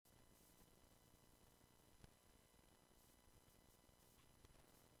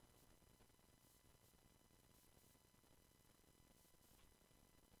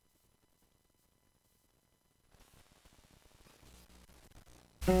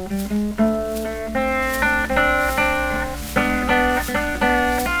I'd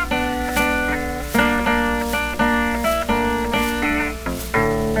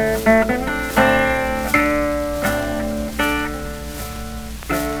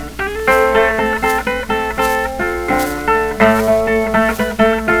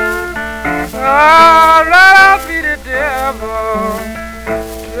rather be the devil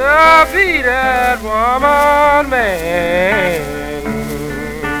to be that woman, man.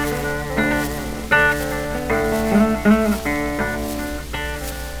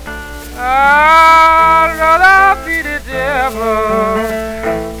 I'd rather be the devil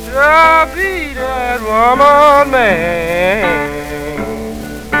to be that woman, man.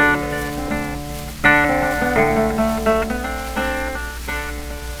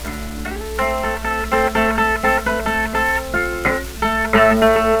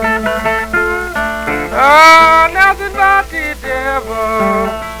 Nothing but the devil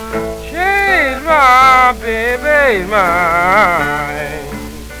changed my baby's mind.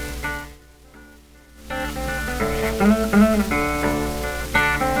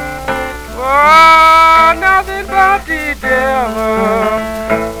 Oh, nothing but the devil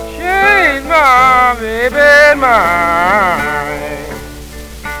changed my baby's mind.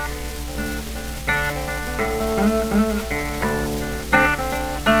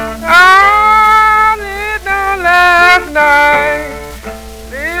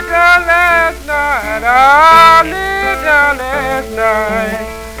 I lived down last night,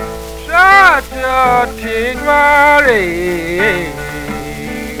 tried to take my race.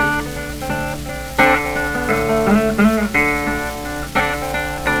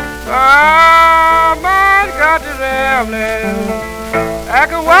 My mind got to rambling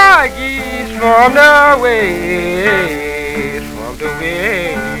like a wild geese from the waves, from the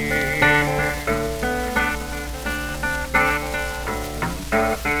waves.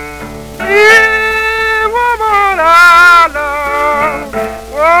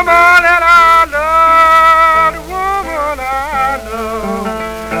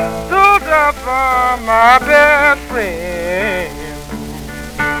 My best friend,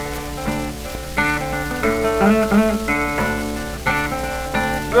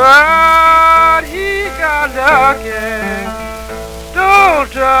 but he got lucky, stole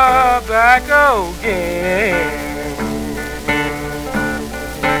tobacco again.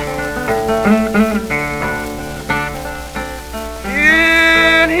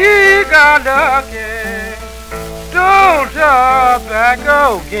 And he got lucky, stole tobacco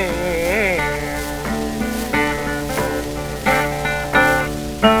again.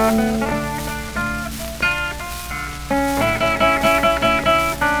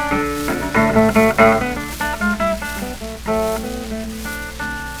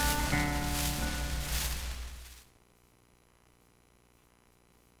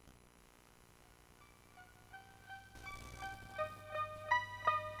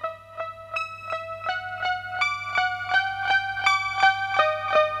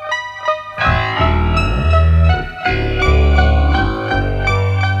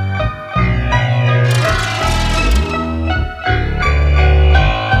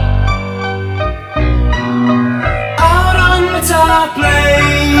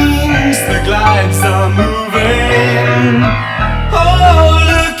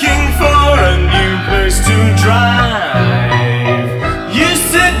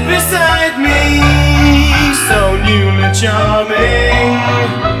 Charming,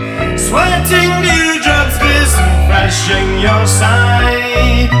 sweating dewdrops glisten, flashing your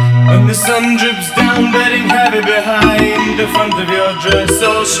side. When the sun drips down, bedding heavy behind the front of your dress,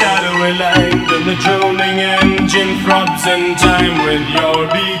 all shadowy lined, and the droning engine throbs in time with your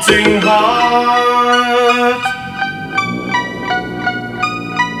beating heart.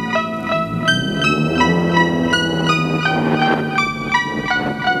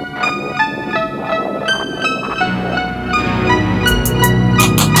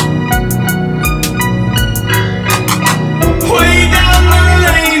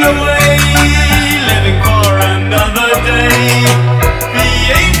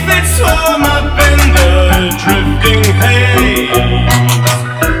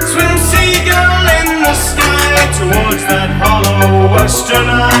 Western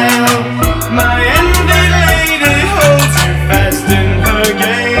Isle, my envied lady holds you fast in her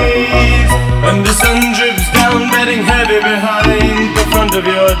gaze, and the sun drips down, bedding heavy behind the front of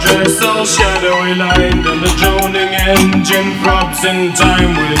your dress, all shadowy lined, and the droning engine throbs in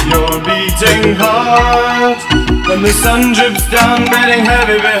time with your beating heart. And the sun drips down, bedding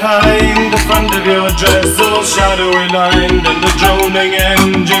heavy behind the front of your dress, all shadowy lined, and the droning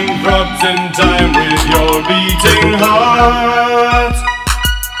engine throbs in time with your beating heart.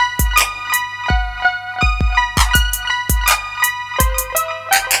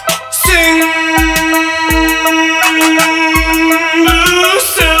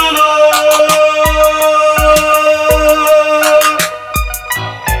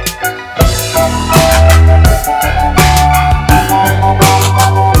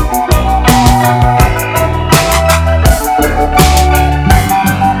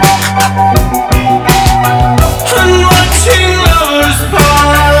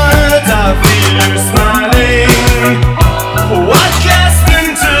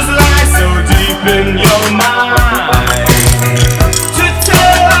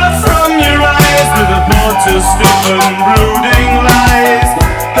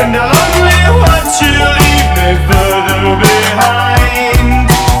 And I'll only watch you leave me further behind.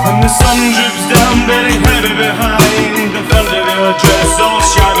 And the sun drips down, bedding heavy behind the front of your dress, all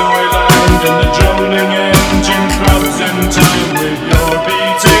shadowy lined. And the droning engine throbs in time with your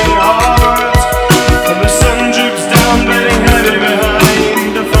beating heart. And the sun drips down, bedding heavy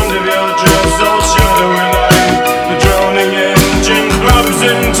behind the front of your dress, all shadowy lined. The droning engine throbs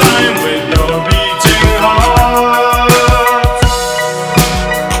in time with your beating heart.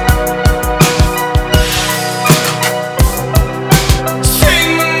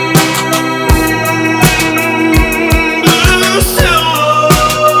 Sing, blue silver.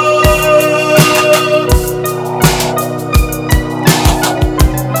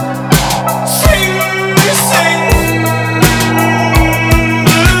 Sing, sing,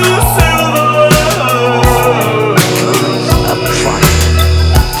 blue silver.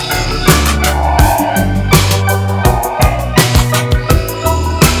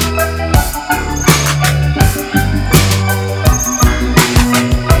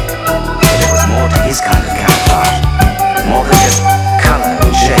 There was more to his kind of camouflage, more than just color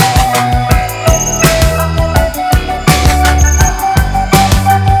and shape.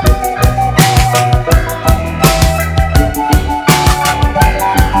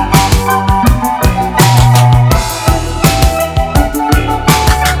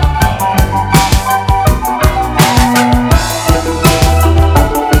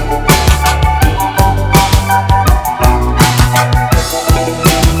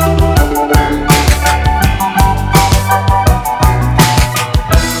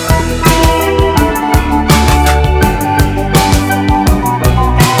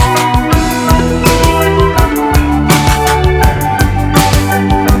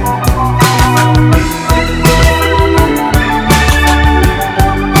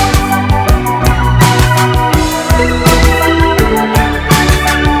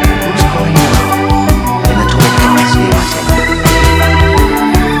 Who's calling now? In the tall grass near my tent.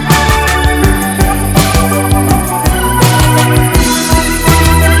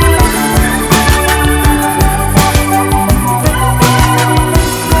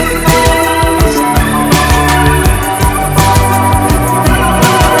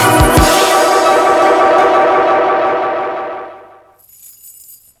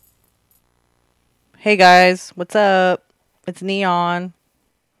 Hey guys, what's up? It's Neon.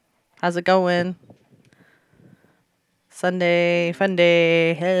 How's it going? Sunday, fun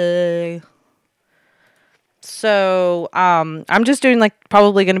day. Hey. So, I'm just doing like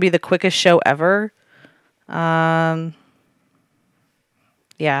probably going to be the quickest show ever. Yeah,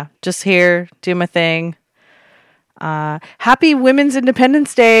 just here, do my thing. Happy Women's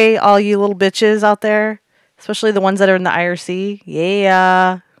Independence Day, all you little bitches out there, especially the ones that are in the IRC.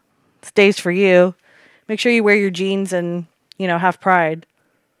 Yeah, this day's for you. Make sure you wear your jeans and, have pride.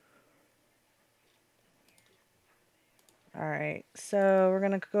 All right, so we're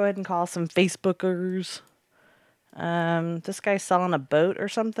going to go ahead and call some Facebookers. This guy's selling a boat or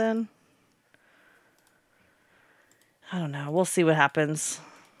something. I don't know. We'll see what happens.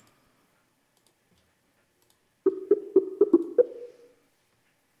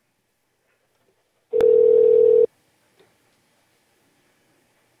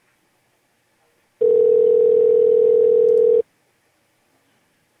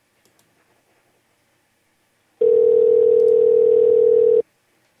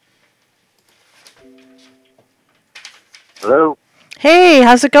 Hello. Hey,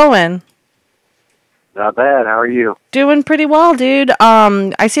 how's it going? Not bad. How are you? Doing pretty well, dude.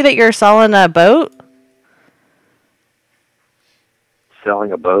 I see that you're selling a boat.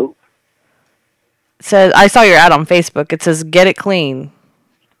 Selling a boat? Says I saw your ad on Facebook. It says get it clean.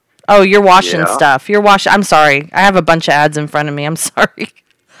 Oh, you're washing Yeah. stuff. I'm sorry. I have a bunch of ads in front of me. I'm sorry.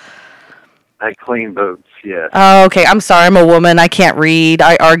 I clean boats, yes. Oh, okay. I'm sorry. I'm a woman. I can't read.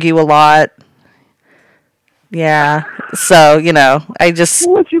 I argue a lot. Yeah. So, I just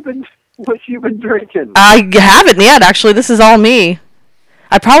What you been drinking? I haven't yet, actually. This is all me.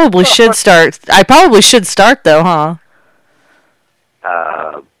 I probably should start. Though, huh?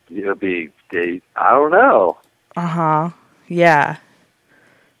 You'll be I don't know. Uh-huh. Yeah.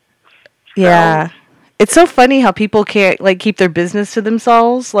 Yeah. It's so funny how people can't keep their business to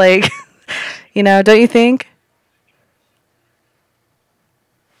themselves, don't you think?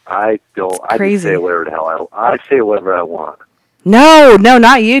 I don't. I crazy. just say whatever the hell I say whatever I want. No,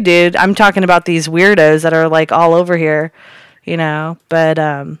 not you, dude. I'm talking about these weirdos that are all over here, But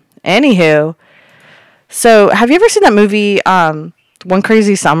anywho, so have you ever seen that movie One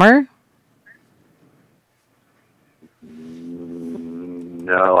Crazy Summer?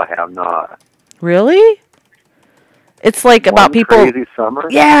 No, I have not. Really? It's like about One people. Crazy Summer?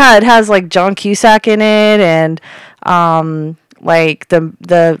 Yeah, it has like John Cusack in it, and like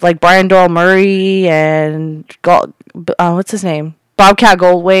the like Brian Doyle Murray and what's his name? Bobcat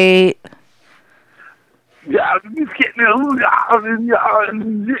Goldthwait. Yeah, I'm just getting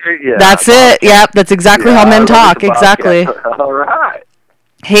yeah. That's it. Yep, that's exactly how men talk. Exactly. All right.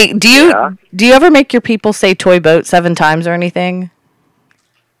 Hey, do you ever make your people say toy boat 7 times or anything?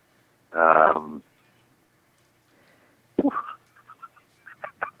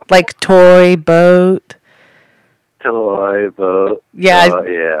 Like toy boat. Toy boat. Yeah.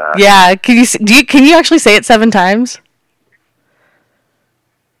 Yeah. Yeah. Can you actually say it 7 times?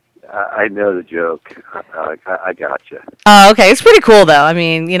 I know the joke. I gotcha. Oh, okay. It's pretty cool though. I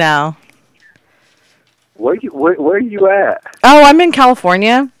mean, you know. Where are you at? Oh, I'm in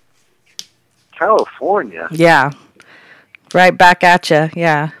California. California. Yeah. Right back at you.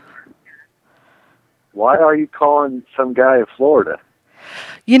 Yeah. Why are you calling some guy in Florida?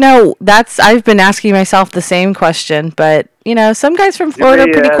 You know, I've been asking myself the same question, but you know, some guys from Florida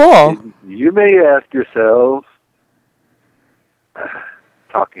are pretty cool. You may ask yourself,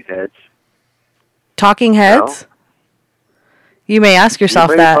 Talking Heads. Talking Heads? No? You may ask yourself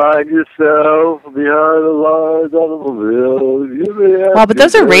you may that. find yourself behind a large automobile. You may ask Well, but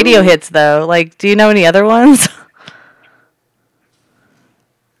those are yourself- radio hits, though. Like, do you know any other ones?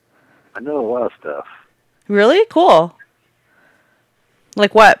 I know a lot of stuff. Really? Cool.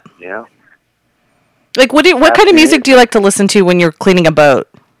 Like what? Yeah. Like what kind of music do you like to listen to when you're cleaning a boat?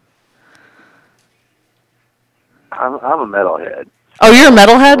 I'm a metalhead. Oh, you're a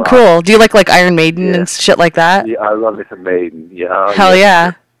metalhead? Rock. Cool. Do you like Iron Maiden and shit like that? Yeah, I love me some Maiden. Yeah. Hell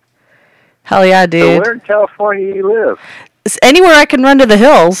yeah. Hell yeah, So dude. where in California do you live? It's anywhere I can run to the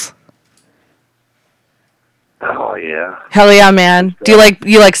hills. Oh yeah. Hell yeah, man. Do you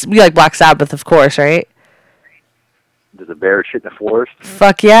like Black Sabbath, of course, right? Does a bear shit in the forest?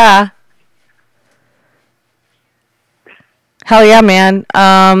 Fuck yeah. Hell yeah, man.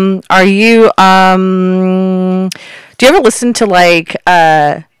 Are you do you ever listen to like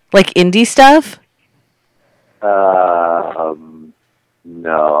indie stuff? No,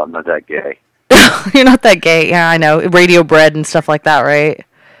 I'm not that gay. You're not that gay. Yeah, I know. Radio Bread and stuff like that, right?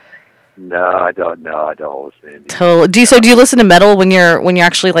 No, I don't. No, I don't listen to indie. Totally. Do you listen to metal when you're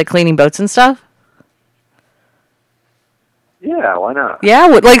actually like cleaning boats and stuff? Yeah, why not? Yeah,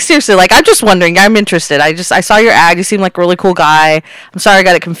 like seriously, like I'm just wondering. I'm interested. I saw your ad. You seem like a really cool guy. I'm sorry I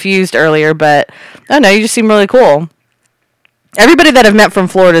got it confused earlier, but I don't know, you just seem really cool. Everybody that I've met from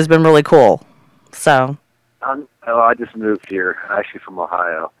Florida has been really cool. So. I just moved here, actually from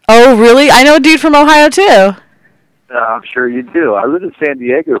Ohio. Oh, really? I know a dude from Ohio too. I'm sure you do. I lived in San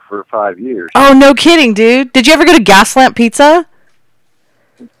Diego for 5 years. Oh, no kidding, dude. Did you ever go to Gaslamp Pizza?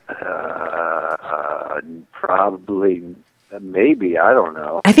 Probably, maybe. I don't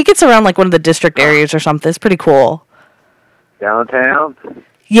know. I think it's around like one of the district areas or something. It's pretty cool. Downtown?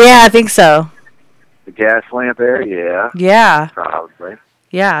 Yeah, I think so. The gas lamp area? Yeah. Probably.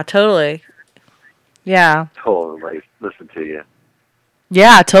 Yeah, totally. Yeah. Totally. Listen to you.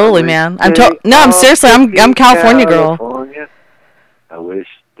 Yeah, totally, man. I'm seriously, I'm California girl. California. I wish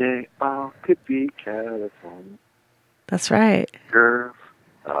they all could be California. That's right. Girl.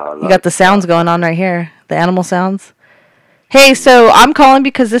 You got the sounds going on right here. The animal sounds. Hey, so I'm calling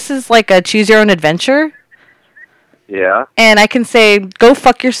because this is like a choose your own adventure. Yeah. And I can say, go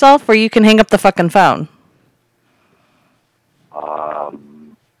fuck yourself, or you can hang up the fucking phone. You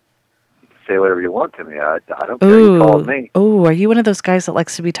can say whatever you want to me. I don't care. You called me. Ooh, are you one of those guys that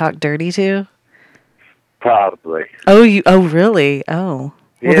likes to be talked dirty to? Probably. Oh, really? Oh.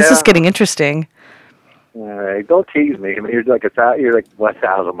 Well, this is getting interesting. All right, don't tease me. I mean, you're like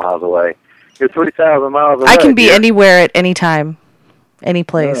 1,000 miles away. You're 3,000 miles away. I can be anywhere at any time, any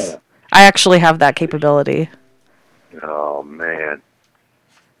place. Yeah. I actually have that capability. Oh man.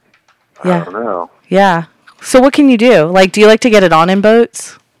 Yeah. I don't know. Yeah. So what can you do? Like, do you like to get it on in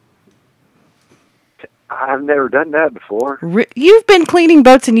boats? I've never done that before. You've been cleaning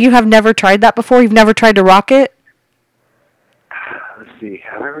boats and you have never tried that before? You've never tried to rock it? Let's see.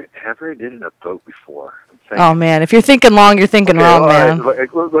 Have I ever did it in a boat before? Oh man, if you're thinking long, you're thinking wrong, man. Right.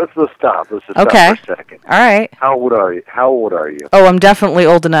 Let's stop. Let's just stop Okay. for a second. All right. How old are you? Oh, I'm definitely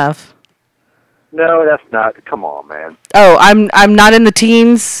old enough. No, that's not. Come on, man. Oh, I'm not in the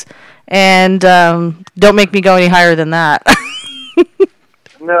teens, and don't make me go any higher than that.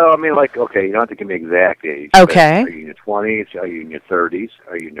 No, I mean, like, okay, you don't have to give me exact age. Okay. Are you in your 20s? Are you in your 30s?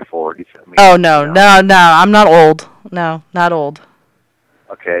 Are you in your 40s? I mean, Oh no, you know. no, I'm not old. No, not old.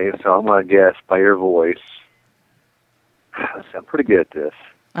 Okay, so I'm going to guess by your voice. I'm pretty good at this.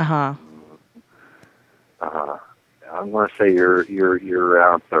 Uh-huh. I'm going to say you're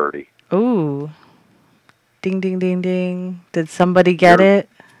around 30. Ooh. Ding, ding, ding, ding. Did somebody get it?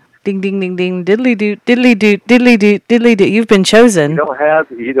 Ding, ding, ding, ding. Diddly doot, diddly doot, diddly doot, diddly doot. You've been chosen.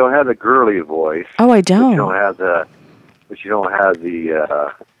 You don't have the girly voice. Oh, I But don't. you don't have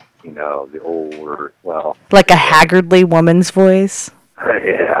the the older, well. Like a haggardly woman's voice.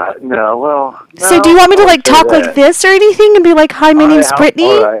 Yeah. No. Well. So no, do you want me to I like wouldn't say talk like that. this or anything and be like, "Hi, my name's Brittany"?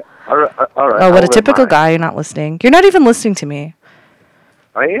 All right. All right. Oh, what I'll a let typical mine. guy. You're not listening. You're not even listening to me.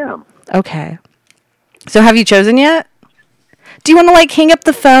 I am. Okay. So have you chosen yet? Do you want to like hang up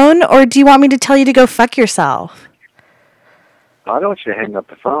the phone or do you want me to tell you to go fuck yourself? I don't want you to hang up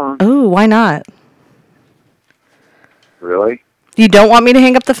the phone. Oh, why not? Really? You don't want me to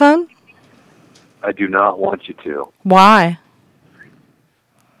hang up the phone? I do not want you to. Why?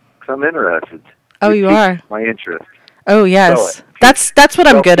 Because I'm interested. Oh, you piqued are? My interest. Oh, yes. Spell it. That's what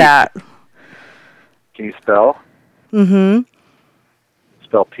I'm Spell good peak. at. Can you spell? Mm-hmm.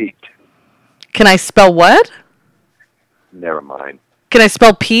 Spell peaked. Can I spell what? Never mind. Can I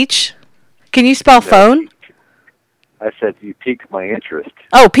spell peach? Can you spell phone? I said you piqued my interest.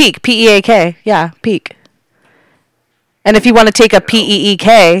 Oh, peak. P-E-A-K. Yeah, peak. And if you want to take a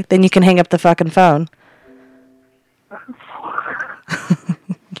P-E-E-K, then you can hang up the fucking phone.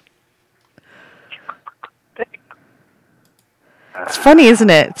 It's funny, isn't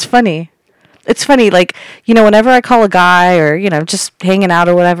it? It's funny. It's funny, like, whenever I call a guy or, just hanging out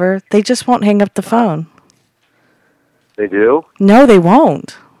or whatever, they just won't hang up the phone. They do? No, they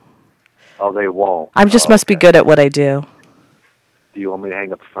won't. Oh, they won't. I just must be good at what I do. Do you want me to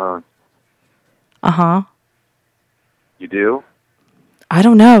hang up the phone? Uh-huh. You do? I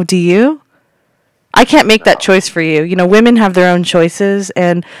don't know. Do you? I can't make that choice for you. Women have their own choices,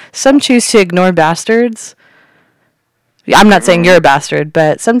 and some choose to ignore bastards. I'm not saying you're a bastard,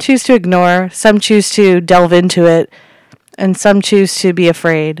 but some choose to ignore, some choose to delve into it, and some choose to be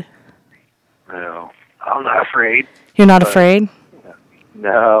afraid. No. I'm not afraid. You're not afraid?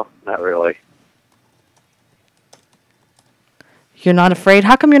 No, not really. You're not afraid?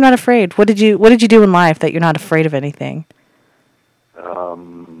 How come you're not afraid? What did you do in life that you're not afraid of anything?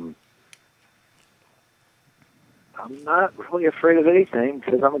 I'm not really afraid of anything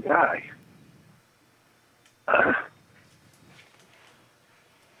because I'm a guy.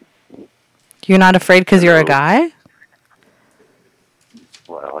 You're not afraid because you're a guy?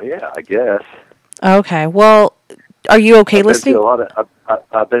 Well, yeah, I guess. Okay. Well, are you okay listening?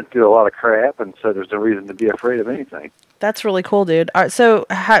 I've been through a lot of crap, and so there's no reason to be afraid of anything. That's really cool, dude. So,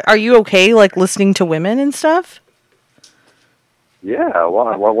 are you okay, like, listening to women and stuff? Yeah,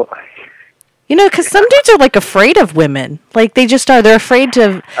 well, Because some dudes are, like, afraid of women. Like, they just are. They're afraid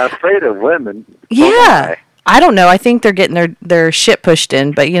to... afraid of women? Yeah. I don't know. I think they're getting their shit pushed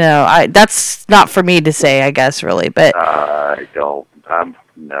in, but, that's not for me to say, I guess, really. But I don't.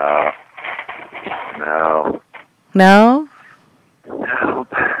 No. No? No.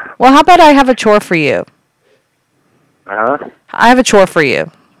 Well, how about I have a chore for you? Huh? I have a chore for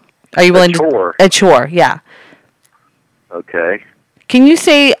you. Are you willing chore? A chore, yeah. Okay. Can you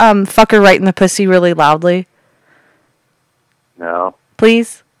say fucker right in the pussy really loudly? No.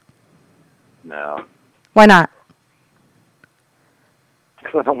 Please? No. Why not?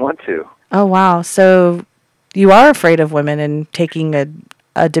 Because I don't want to. Oh, wow. So you are afraid of women and taking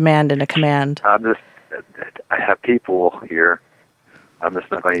a demand and a command. I have people here. I'm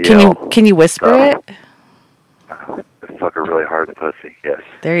just not going to yell. Can you whisper it? Fuck her really hard in the pussy, yes.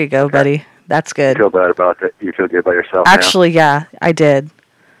 There you go, buddy. That's good. You feel bad about that? You feel good about yourself Actually, yeah, I did.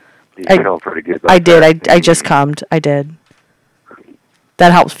 now? You feel pretty good about I did. that? I just cummed. I did.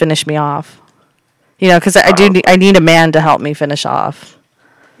 That helps finish me off. Because I need a man to help me finish off.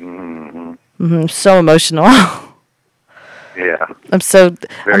 So emotional. Yeah. I'm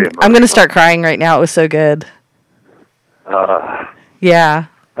going to start crying right now. It was so good. Yeah.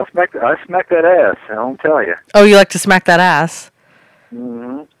 I smacked that ass, I don't tell you. Oh, you like to smack that ass?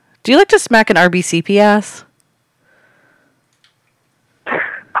 Mm-hmm. Do you like to smack an RBCP ass?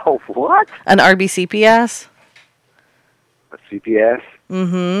 Oh, what? An RBCP ass? A CPS?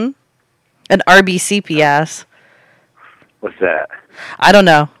 Mm-hmm. An RBCP ass. What's that? I don't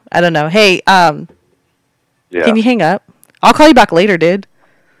know. Hey, Yeah. can you hang up? I'll call you back later, dude.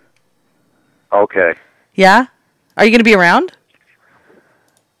 Okay. Yeah? Are you going to be around?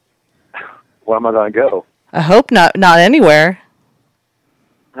 Where am I going to go? I hope not anywhere.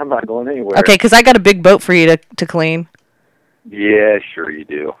 I'm not going anywhere. Okay, because I got a big boat for you to clean. Yeah, sure you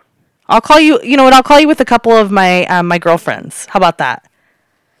do. I'll call you, you know what, I'll call you with a couple of my my girlfriends. How about that?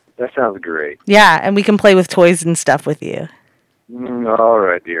 That sounds great. Yeah, and we can play with toys and stuff with you. All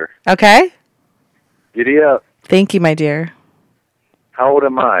right, dear. Okay? Giddy up. Thank you, my dear. How old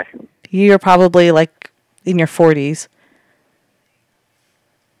am I? You're probably like in your 40s.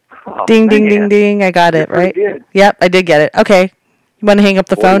 Oh, Ding, ding, ding, man. ding. I got You're it, right? pretty good. Yep, I did get it. Okay. You want to hang up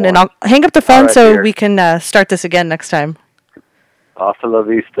the phone? And 41. I'll hang up the phone right, so dear. we can start this again next time. Hasta la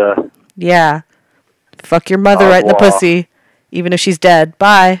vista. Yeah. Fuck your mother Au right in the revoir. pussy, even if she's dead.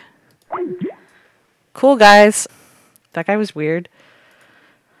 Bye. Cool, guys. That guy was weird.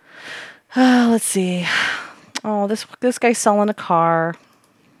 Let's see. Oh, this guy's selling a car.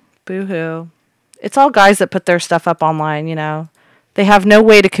 Boo-hoo. It's all guys that put their stuff up online, you know. They have no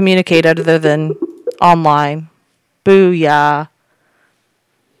way to communicate other than online. Booyah.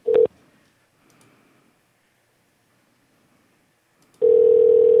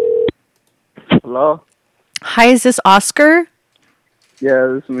 Hello? Hi, is this Oscar? Yeah,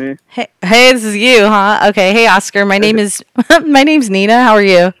 this is me. Hey, this is you, huh? Okay, hey Oscar. My name's Nina. How are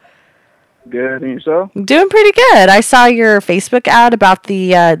you? Good, and yourself? Doing pretty good. I saw your Facebook ad about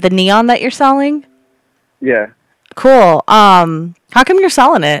the neon that you're selling. Yeah. Cool. How come you're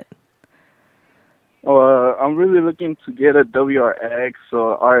selling it? I'm really looking to get a WRX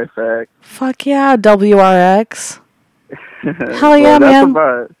or RFX. Fuck yeah, WRX. Hell yeah, Well, that's man.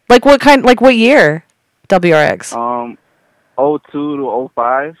 about Like what kind? Like what year? WRX. 02 to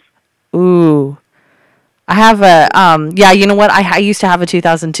 05. Ooh. I have a yeah, you know what? I used to have a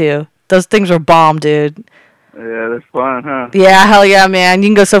 2002. Those things were bomb, dude. Yeah, that's fun, huh? Yeah, hell yeah, man. You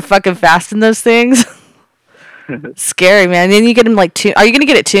can go so fucking fast in those things. Scary, man. Then you get them like tuned. Are you going to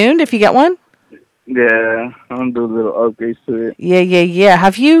get it tuned if you get one? Yeah, I'm gonna do a little upgrades to it. Yeah.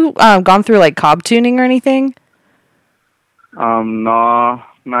 Have you gone through like Cobb tuning or anything? No,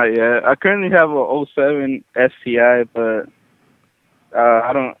 not yet. I currently have a 07 STI, but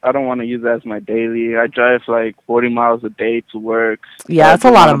I don't want to use that as my daily. I drive like 40 miles a day to work. Yeah, that's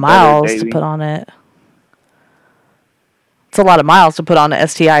a lot of miles to put on it. It's a lot of miles to put on an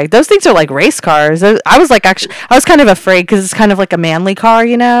STI. Those things are like race cars. I was kind of afraid because it's kind of like a manly car,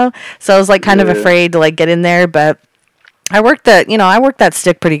 you know? So I was like kind of afraid to like get in there, but I worked that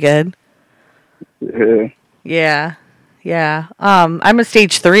stick pretty good. Yeah. Yeah. I'm a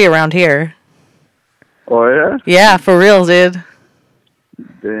stage 3 around here. Oh, yeah? Yeah, for real, dude.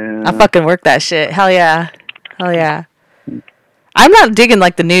 Damn. I fucking work that shit. Hell yeah. I'm not digging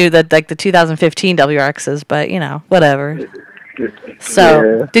like the 2015 WRXs, but you know, whatever.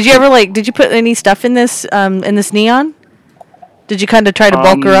 So, did you put any stuff in this neon? Did you kind of try to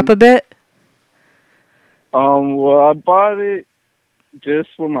bulk her up a bit? Well, I bought it just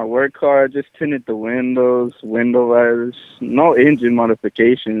for my work car. I just tinted the windows, window wipers, no engine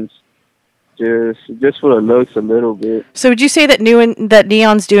modifications. Just for the looks a little bit. So, would you say that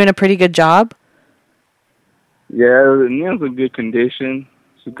Neon's doing a pretty good job? Yeah, the neon's in good condition.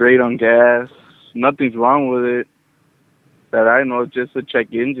 It's great on gas. Nothing's wrong with it that I know. Just a check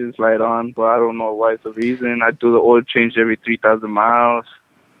engine's light on, but I don't know why it's the reason. I do the oil change every 3,000 miles.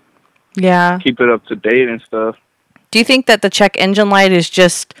 Yeah. Keep it up to date and stuff. Do you think that the check engine light is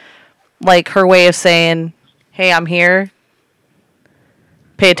just like her way of saying, "Hey, I'm here.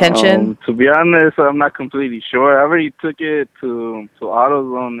 Pay attention"? To be honest, I'm not completely sure. I already took it to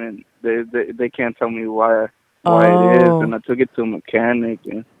AutoZone, and they can't tell me why it is, and I took it to a mechanic.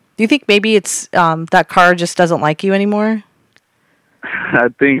 And do you think maybe it's that car just doesn't like you anymore? I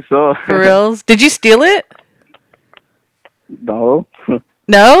think so. For reals? Did you steal it? No.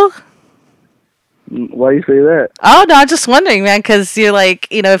 No? Why you say that? Oh, no, I'm just wondering, man, because you're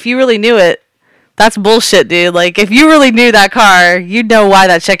like, you know, if you really knew it, that's bullshit, dude. Like, if you really knew that car, you'd know why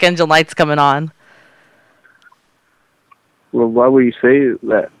that check engine light's coming on. Well, why would you say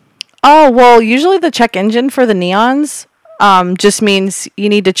that? Oh, well, usually the check engine for the neons just means you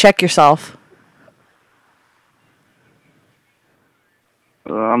need to check yourself.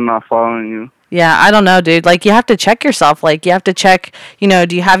 I'm not following you. Yeah, I don't know, dude. Like, you have to check yourself. Like, you have to check, you know,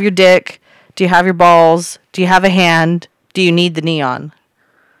 do you have your dick? Do you have your balls? Do you have a hand? Do you need the neon?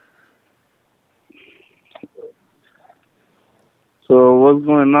 So what's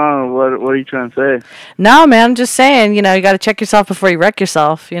going on? What are you trying to say? No, man, I'm just saying, you know, you got to check yourself before you wreck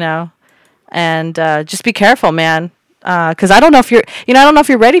yourself, you know, and just be careful, man, because I don't know if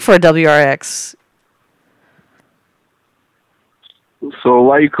you're ready for a WRX. So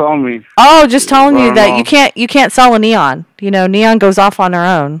why you call me? Oh, just telling you that know. you can't sell a neon. You know, neon goes off on her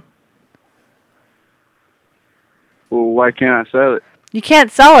own. Well, why can't I sell it? You can't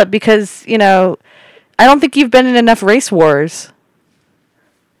sell it because, you know, I don't think you've been in enough race wars.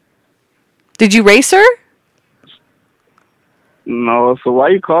 Did you race her? No, so why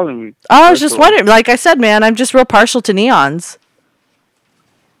are you calling me? Oh, I was just wondering. Like I said, man, I'm just real partial to neons.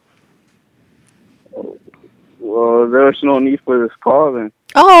 Well, there was no need for this call then.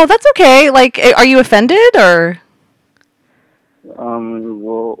 Oh, that's okay. Like, are you offended or?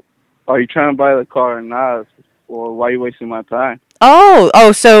 Well, are you trying to buy the car or not? Or why are you wasting my time?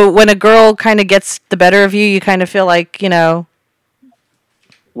 Oh, so when a girl kind of gets the better of you, you kind of feel like, Well,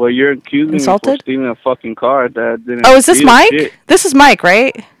 you're accusing Insulted? me for stealing a fucking car that didn't. Oh, is this steal Mike? shit. This is Mike,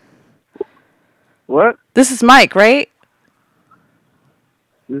 right? What? This is Mike, right?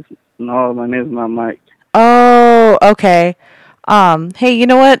 No, my name's not Mike. Oh, okay. Hey, you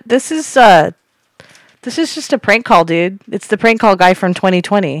know what? This is just a prank call, dude. It's the prank call guy from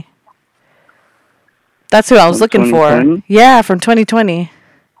 2020. That's who I was From looking for. 2020? Yeah, from 2020.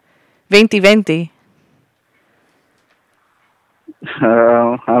 2020.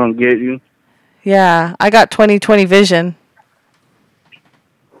 I don't get you. Yeah, I got 2020 vision.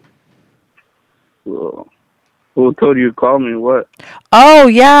 Well, who told you to call me? What? Oh,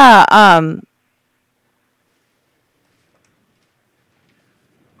 yeah. I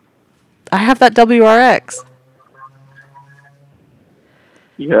have that WRX.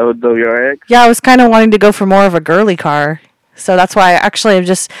 You have a WRX? Yeah, I was kind of wanting to go for more of a girly car. So that's why I'm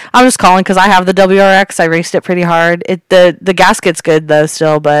just calling because I have the WRX. I raced it pretty hard. The gasket's good though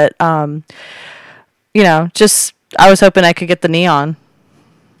still, but I was hoping I could get the neon.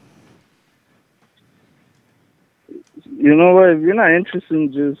 You know what? If you're not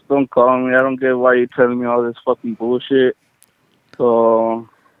interested, just don't call me. I don't get why you're telling me all this fucking bullshit. So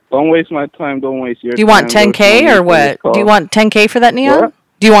don't waste my time. Don't waste your time. Do you want 10K or what? Do you want 10K for that neon? What?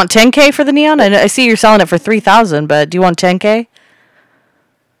 Do you want 10K for the neon? I see you're selling it for 3,000, but do you want 10K?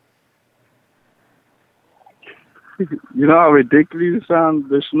 You know how ridiculous you sound?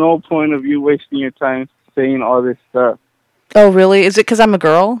 There's no point of you wasting your time saying all this stuff. Oh, really? Is it because I'm a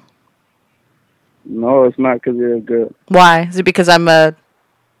girl? No, it's not because you're a girl. Why? Is it because I'm a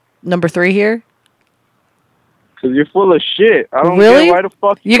number 3 here? Because you're full of shit. I don't Really? get why the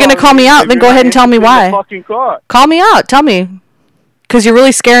fuck You're going to call me out? Then go ahead and tell me why. Fucking car. Call me out. Tell me. Because you're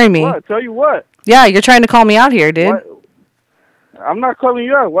really scaring me. What? Tell you what? Yeah, you're trying to call me out here, dude. What? I'm not calling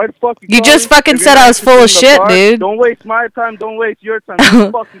you out. Why the fuck You just fucking said I was full of shit, dude. Don't waste my time. Don't waste your time.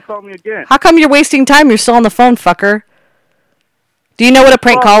 Don't fucking call me again. How come you're wasting time? You're still on the phone, fucker. Do you know what a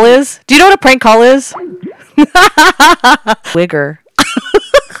prank call is? Do you know what a prank call is? Wigger.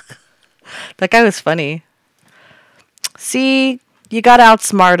 That guy was funny. See, you gotta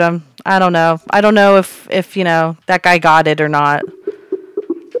outsmart him. I don't know. I don't know if that guy got it or not.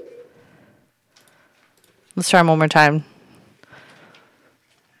 Let's try him one more time.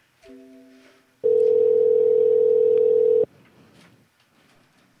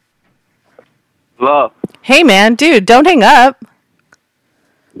 Hello. Hey, man. Dude, don't hang up.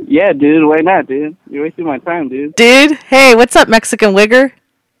 Yeah, dude. Why not, dude? You're wasting my time, dude. Dude, hey, what's up, Mexican wigger?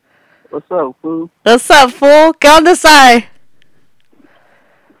 What's up, fool? What's up, fool? Get on the side.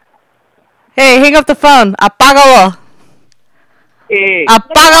 Hey, hang up the phone. Apágalo. Hey.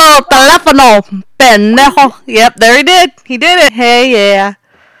 Apágalo teléfono, pendejo. Yep, there he did. He did it. Hey, yeah.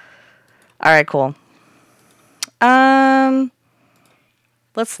 All right, cool.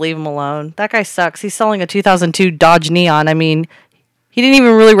 Let's leave him alone. That guy sucks. He's selling a 2002 Dodge Neon. I mean, he didn't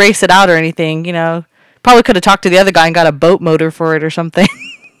even really race it out or anything, Probably could have talked to the other guy and got a boat motor for it or something.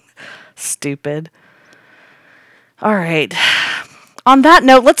 Stupid. All right. On that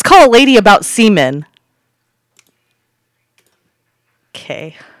note, let's call a lady about semen.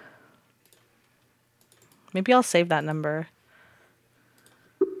 Okay. Maybe I'll save that number.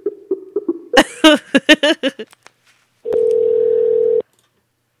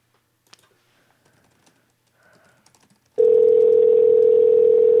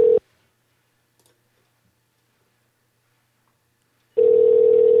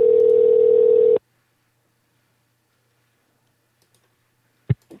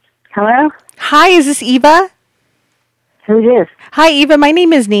 Hello? Hi, is this Eva? Who's this? Hi, Eva. My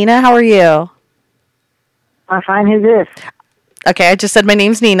name is Nina. How are you? I'm fine. Who's this? Okay, I just said my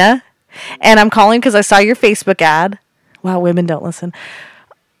name's Nina. And I'm calling because I saw your Facebook ad. Wow, women don't listen.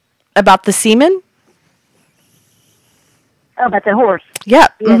 About the semen? Oh, about the horse.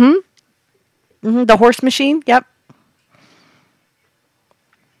 Yep. Yes. Mm-hmm. The horse machine? Yep.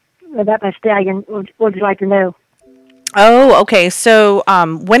 About my stallion. What would you like to know? Oh, okay. So,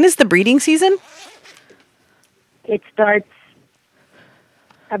 when is the breeding season? It starts,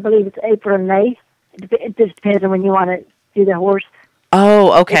 I believe it's April and May. It just depends on when you want to do the horse.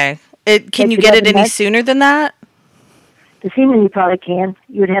 Oh, okay. Can you get it any sooner than that? The semen you probably can.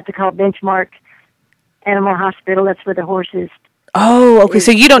 You would have to call Benchmark Animal Hospital. That's where the horse is. Oh, okay.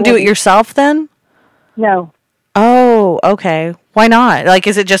 So you don't do it yourself then? No. Oh, okay. Why not? Like,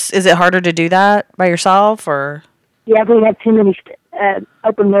 is it harder to do that by yourself or? Yeah, we have too many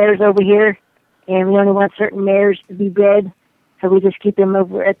open mares over here, and we only want certain mares to be bred, so we just keep them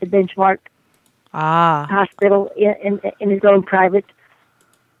over at the Benchmark Hospital in his own private.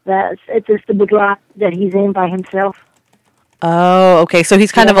 It's just a big lot that he's in by himself. Oh, okay. So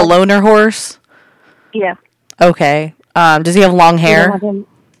he's kind of a loner horse? Yeah. Okay. Does he have long You hair? don't want him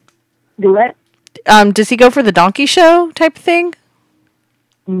do what? Does he go for the donkey show type of thing?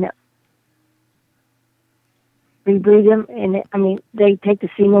 No. We breed them, and they take the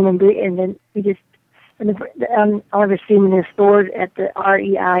semen and breed, and then we just all of the semen is stored at the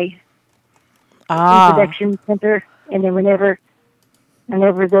REI Reproduction Center, and then whenever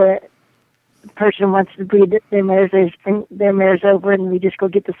the person wants to breed their mares, they bring their mares over, and we just go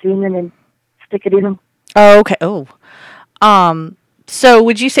get the semen and stick it in them. Oh, okay. Oh. So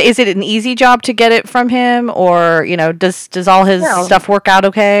would you say, is it an easy job to get it from him, or, does all his stuff work out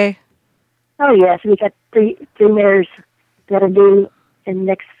okay? Oh, yes. We got three mares that are due in the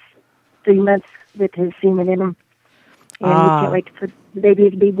next 3 months with his semen in them. And we can't wait for the baby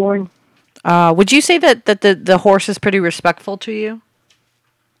to be born. Would you say that the horse is pretty respectful to you?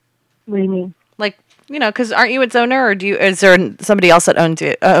 What do you mean? Like, because aren't you its owner, or is there somebody else that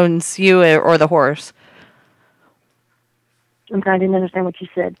owns you or the horse? I'm trying to understand what you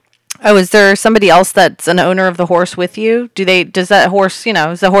said. Oh, is there somebody else that's an owner of the horse with you? Does that horse,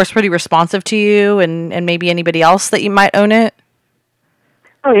 is the horse pretty responsive to you and maybe anybody else that you might own it?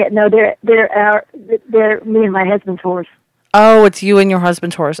 Oh yeah, no, they're me and my husband's horse. Oh, it's you and your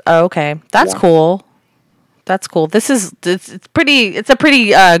husband's horse. Oh, okay. That's cool. That's cool. It's a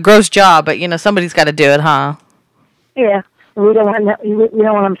pretty gross job, but somebody's got to do it, huh? Yeah. We don't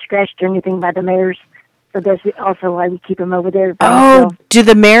want them scratched or anything by the mares. So that's also why we keep them over there. Do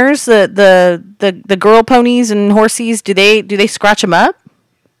the mares, the girl ponies and horsies, do they scratch them up?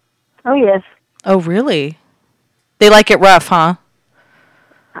 Oh yes. Oh really? They like it rough, huh?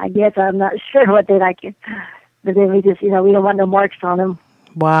 I guess I'm not sure what they like it, but then we just we don't want no marks on him.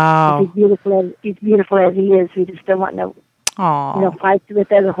 Wow. He's beautiful as he is. We just don't want no fights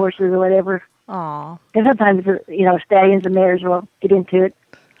with other horses or whatever. Aw. And sometimes stallions and mares will get into it.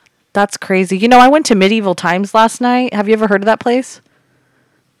 That's crazy. I went to Medieval Times last night. Have you ever heard of that place?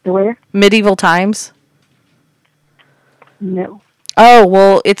 Where? Medieval Times. No. Oh,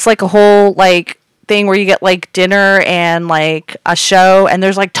 well, it's like a whole thing where you get dinner and a show, and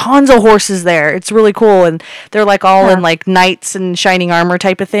there's tons of horses there. It's really cool, and they're all in knights and shining armor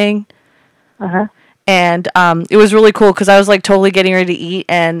type of thing. Uh-huh. And it was really cool because I was totally getting ready to eat,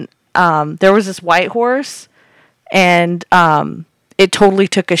 and there was this white horse, and it totally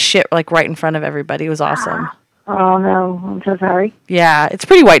took a shit right in front of everybody. It was awesome. Oh no, I'm so sorry. Yeah, it's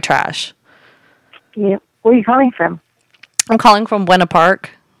pretty white trash. Yeah. Where are you calling from? I'm calling from Buena Park,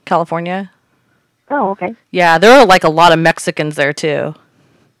 California. Oh, okay. Yeah, there are a lot of Mexicans there too.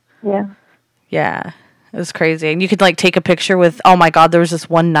 Yeah. Yeah. It was crazy. And you could take a picture with, oh my God, there was this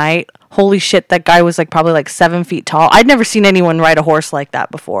one night. Holy shit, that guy was probably 7 feet tall. I'd never seen anyone ride a horse like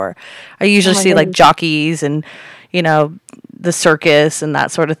that before. I usually see goodness. jockeys and, the circus and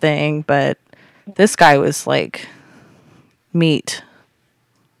that sort of thing. But this guy was meat.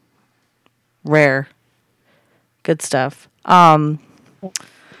 Rare. Good stuff. And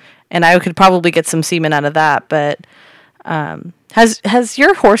I could probably get some semen out of that, but has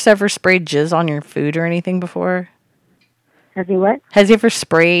your horse ever sprayed jizz on your food or anything before? Has he what? Has he ever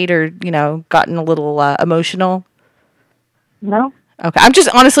sprayed or, gotten a little emotional? No. Okay. I'm just,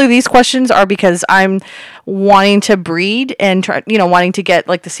 honestly, these questions are because I'm wanting to breed and try, wanting to get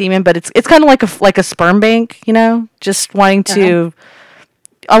the semen, but it's kind of like a sperm bank, just wanting to,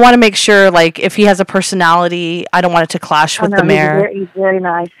 I want to make sure if he has a personality, I don't want it to clash with the mare. He's very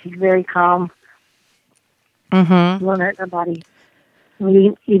nice. He's very calm. Mm-hmm. He won't hurt nobody.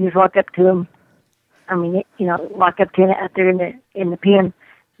 You just walk up to him. Walk up to him out there in the pen,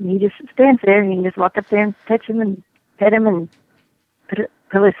 and he just stands there. And you just walk up there and touch him and pet him and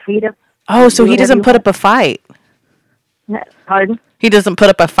pull his feet up. Oh, so he doesn't put up a fight? No, pardon? He doesn't put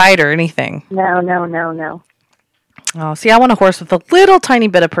up a fight or anything? No. Oh, see, I want a horse with a little tiny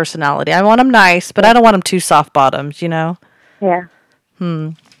bit of personality. I want him nice, but I don't want him too soft bottoms, Yeah.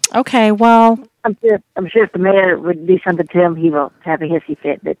 Okay, well. I'm sure if the mayor would do something to him, he will have a hissy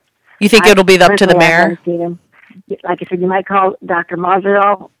fit. But you think it'll be up to the mayor? I haven't seen him. Like I said, you might call Dr.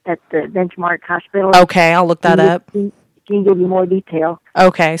 Mazeral at the Benchmark Hospital. Okay, I'll look that up. He can give you more detail.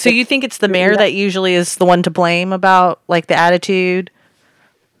 Okay, so you think it's the mayor that usually is the one to blame about the attitude?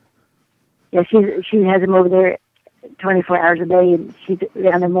 Yeah, she has him over there 24 hours a day, and she's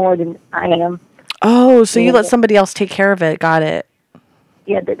down there more than I am. Oh, so you let somebody else take care of it. Got it.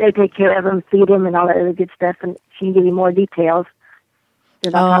 Yeah, they take care of him, feed him, and all that other good stuff, and she can give you more details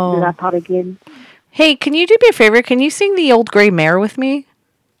than I probably did. Hey, can you do me a favor? Can you sing The Old Gray Mare with me?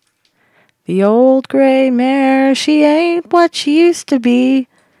 The old gray mare, she ain't what she used to be.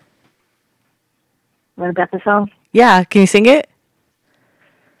 What about the song? Yeah, can you sing it?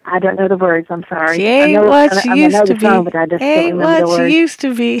 I don't know the words. I'm sorry. She ain't what she used to be. Song, but I just ain't don't remember what the words. she used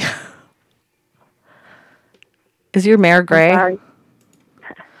to be. Is your mare gray? I'm sorry.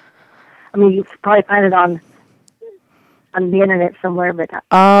 I mean, you could probably find it on the internet somewhere, but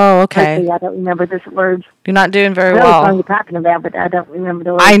Oh, okay. I don't remember the words. You're not doing very I know well. the song you're talking about, but I don't remember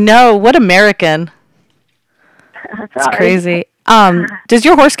the words. I know. What American? It's crazy. Does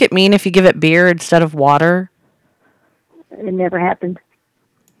your horse get mean if you give it beer instead of water? It never happened.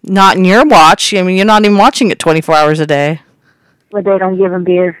 Not in your watch. I mean, you're not even watching it 24 hours a day. But they don't give him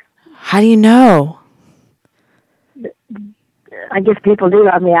beer. How do you know? I guess people do.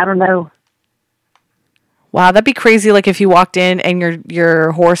 I mean, I don't know. Wow, that'd be crazy. Like if you walked in and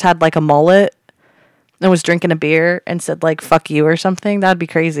your horse had like a mullet and was drinking a beer and said like "fuck you" or something. That'd be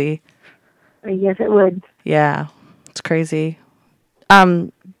crazy. Yes, it would. Yeah, it's crazy.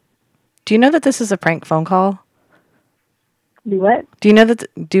 Do you know that this is a prank phone call? Do what? Do you know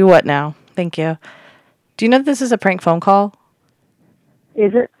that? Do what now? Thank you. Do you know that this is a prank phone call?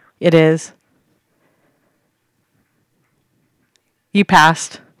 Is it? It is. You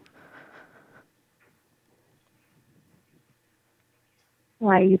passed.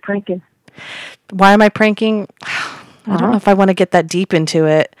 Why are you pranking? Why am I pranking? I don't know if I want to get that deep into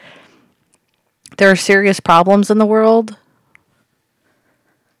it. There are serious problems in the world.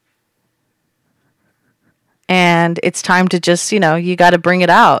 And it's time to just, you got to bring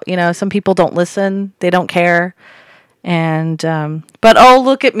it out. Some people don't listen. They don't care. And, but oh,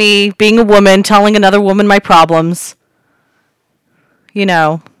 look at me being a woman, telling another woman my problems.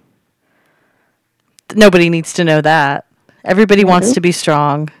 Nobody needs to know that. Everybody wants to be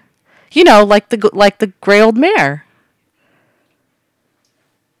strong. Like the gray old mare.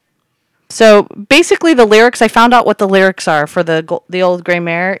 So basically the lyrics, I found out what the lyrics are for the old gray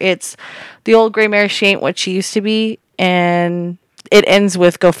mare. It's the old gray mare, she ain't what she used to be. And it ends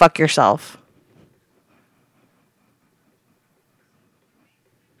with go fuck yourself.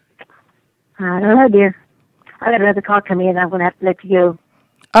 I don't know, dear. I got another call coming in. I'm going to have to let you go.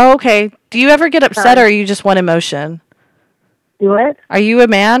 Oh, okay. Do you ever get upset or are you just one emotion? Do what? Are you a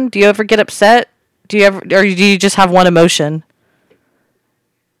man? Do you ever get upset? Or do you just have one emotion?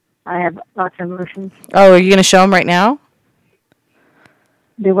 I have lots of emotions. Oh, are you going to show them right now?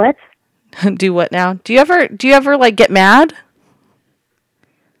 Do what? Do what now? Do you ever like get mad?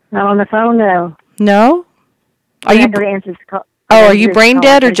 Not on the phone, no. No? Are you brain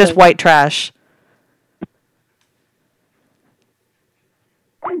dead or just white trash?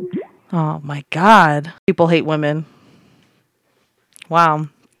 Oh my God. People hate women. Wow.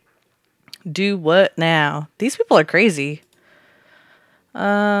 Do what now? These people are crazy.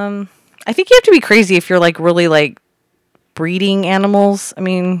 I think you have to be crazy if you're like really like breeding animals. I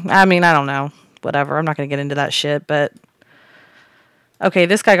mean, I don't know. Whatever. I'm not going to get into that shit, but okay,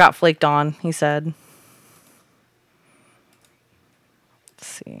 this guy got flaked on, he said. Let's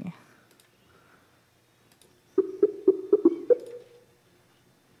see.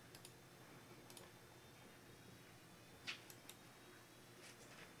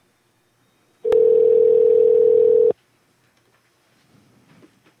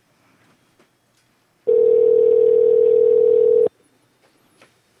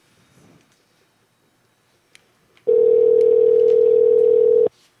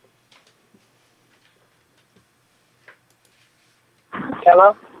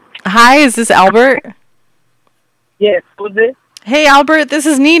 Hello? Hi, is this Albert? Yes, who's this? Hey, Albert, this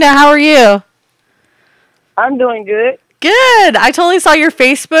is Nina. How are you? I'm doing good. Good. I totally saw your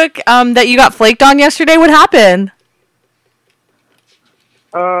Facebook that you got flaked on yesterday. What happened?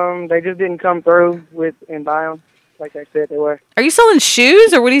 They just didn't come through and buy them like I said they were. Are you selling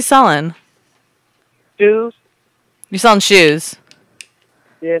shoes or what are you selling? Shoes? You're selling shoes?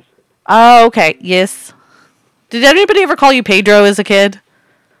 Yes. Oh, okay. Yes. Did anybody ever call you Pedro as a kid?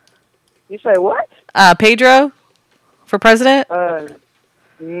 You say what? Pedro? For president?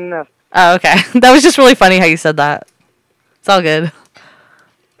 No. Oh, okay. That was just really funny how you said that. It's all good.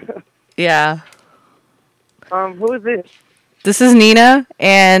 Yeah. Who is this? This is Nina,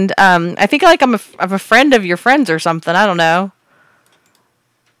 and I think I'm a friend of your friends or something. I don't know.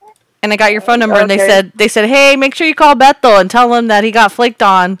 And I got your phone number, and they said, hey, make sure you call Beto and tell him that he got flaked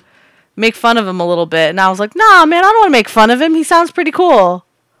on. Make fun of him a little bit. And I was like, nah, man, I don't want to make fun of him. He sounds pretty cool.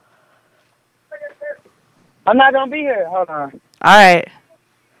 I'm not gonna be here. Hold on. All right.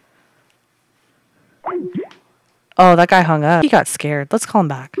 Oh, that guy hung up. He got scared. Let's call him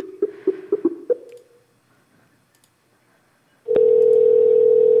back.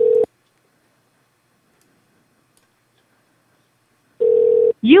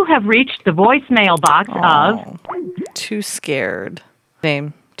 You have reached the voicemail box of... Too scared.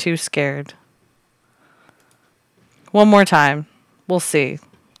 Name. Too scared. One more time. We'll see.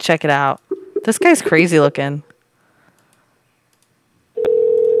 Check it out. This guy's crazy looking.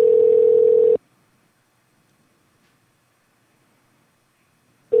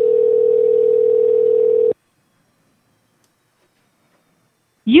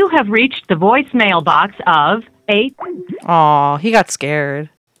 You have reached the voicemail box of 8. Aw, he got scared.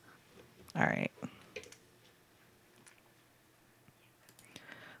 All right.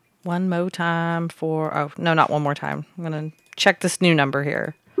 One more time for... Oh, no, not one more time. I'm going to check this new number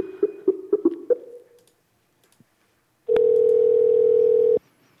here.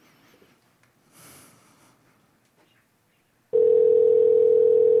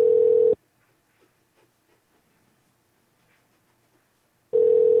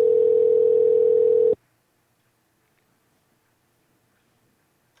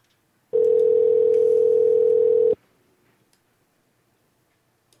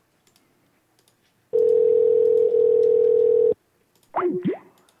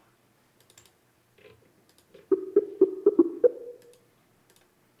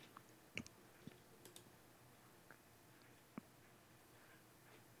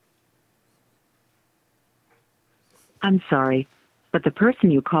 I'm sorry, but the person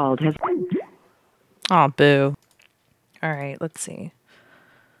you called has... Oh, boo. All right, let's see.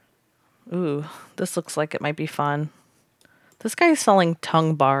 Ooh, this looks like it might be fun. This guy's selling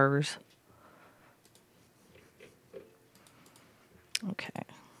tongue bars. Okay.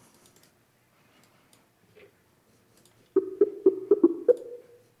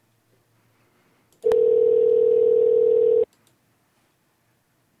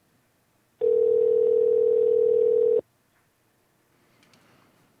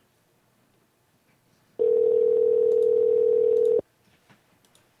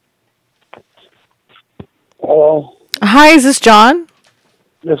 Hello. Hi, is this John?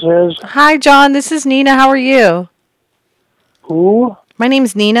 This is. Hi, John. This is Nina. How are you? Who? My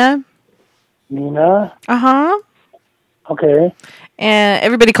name's Nina. Nina? Uh-huh. Okay. And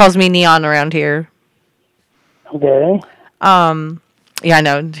everybody calls me Neon around here. Okay. Yeah, I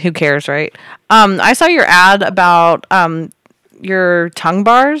know. Who cares, right? I saw your ad about your tongue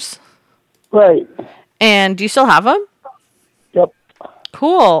bars. Right. And do you still have them? Yep.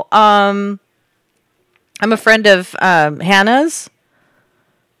 Cool. I'm a friend of Hannah's.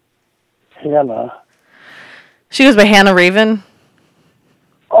 Hannah. She goes by Hannah Raven.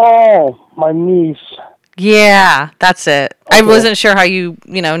 Oh, my niece. Yeah, that's it. Okay. I wasn't sure how you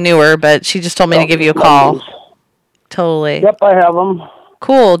knew her, but she just told me to give you a call. Niece. Totally. Yep, I have them.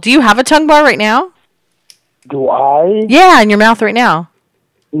 Cool. Do you have a tongue bar right now? Do I? Yeah, in your mouth right now.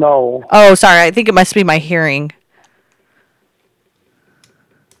 No. Oh, sorry. I think it must be my hearing.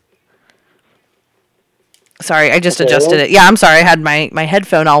 Sorry, I just adjusted it. Yeah, I'm sorry. I had my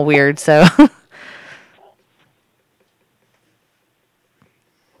headphone all weird, so...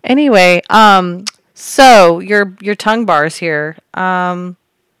 Anyway, so your tongue bars here. How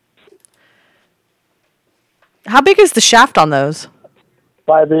big is the shaft on those?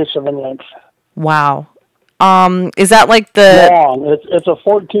 5/8 of an inch. Wow. Is that like the long? It's a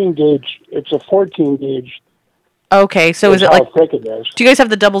 14 gauge. It's a 14 gauge. Okay, so is it like? How thick it is. Do you guys have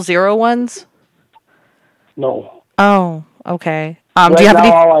the 00 ones? No. Oh, okay. Right do you have now,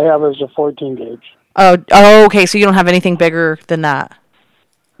 any? all I have is a 14 gauge. Oh, okay. So you don't have anything bigger than that?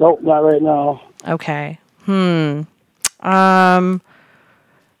 Nope, not right now. Okay.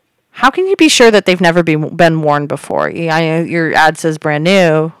 How can you be sure that they've never been worn before? Your ad says brand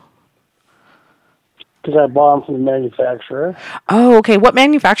new. Because I bought them from the manufacturer. Oh, okay. What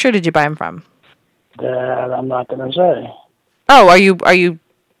manufacturer did you buy them from? That I'm not going to say. Oh, are you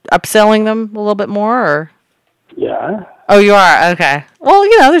upselling them a little bit more, or? Yeah. Oh, you are? Okay. Well,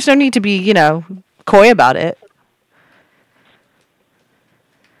 there's no need to be, coy about it.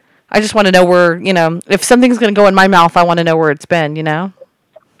 I just want to know where, if something's going to go in my mouth, I want to know where it's been,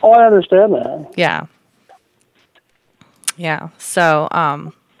 Oh, I understand that. Yeah. Yeah. So,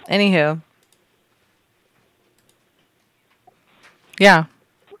 anywho. Yeah.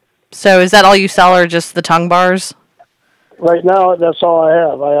 So is that all you sell, or just the tongue bars? Right now, that's all I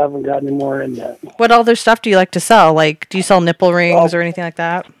have. I haven't got any more in yet. What other stuff do you like to sell? Like, do you sell nipple rings or anything like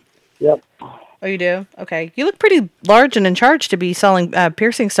that? Yep. Oh, you do? Okay. You look pretty large and in charge to be selling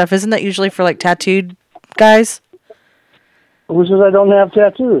piercing stuff. Isn't that usually for, like, tattooed guys? Who says I don't have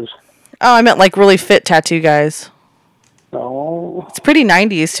tattoos? Oh, I meant like really fit tattoo guys. No. It's pretty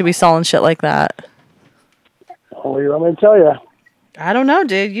 90s to be selling shit like that. Oh, you want me to tell you? I don't know,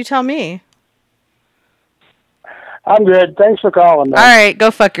 dude. You tell me. I'm good. Thanks for calling, man. All right,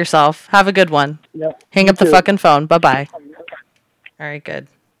 go fuck yourself. Have a good one. Yep. Hang up the fucking phone. Bye-bye. All right, good.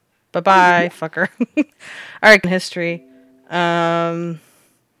 Bye-bye, fucker. All right, history.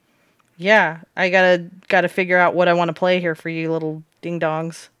 Yeah, I gotta figure out what I want to play here for you little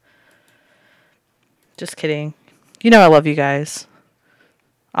ding-dongs. Just kidding. You know I love you guys.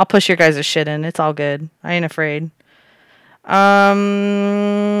 I'll push your guys' shit in. It's all good. I ain't afraid.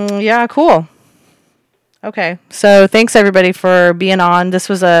 Yeah, cool. Okay, so thanks everybody for being on. This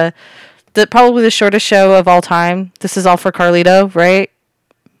was probably the shortest show of all time. This is all for Carlito, right?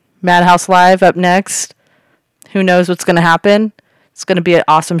 Madhouse Live up next. Who knows what's going to happen? It's going to be an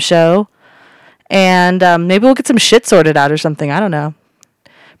awesome show. And maybe we'll get some shit sorted out or something. I don't know.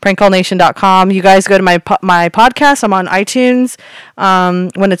 prankcallnation.com. You guys go to my podcast. I'm on iTunes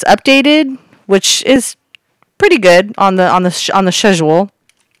when it's updated, which is pretty good on the schedule.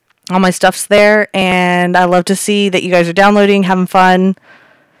 All my stuff's there, and I love to see that you guys are downloading, having fun,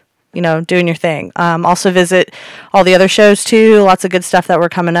 doing your thing. Also visit all the other shows too. Lots of good stuff that we're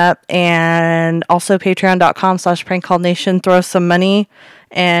coming up, and also patreon.com/prankcallnation. Throw some money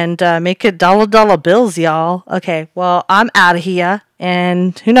and make it dollar bills, y'all. Okay, well, I'm out of here,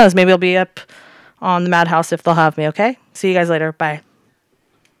 and who knows, maybe I'll be up on the Madhouse if they'll have me. Okay, see you guys later. Bye.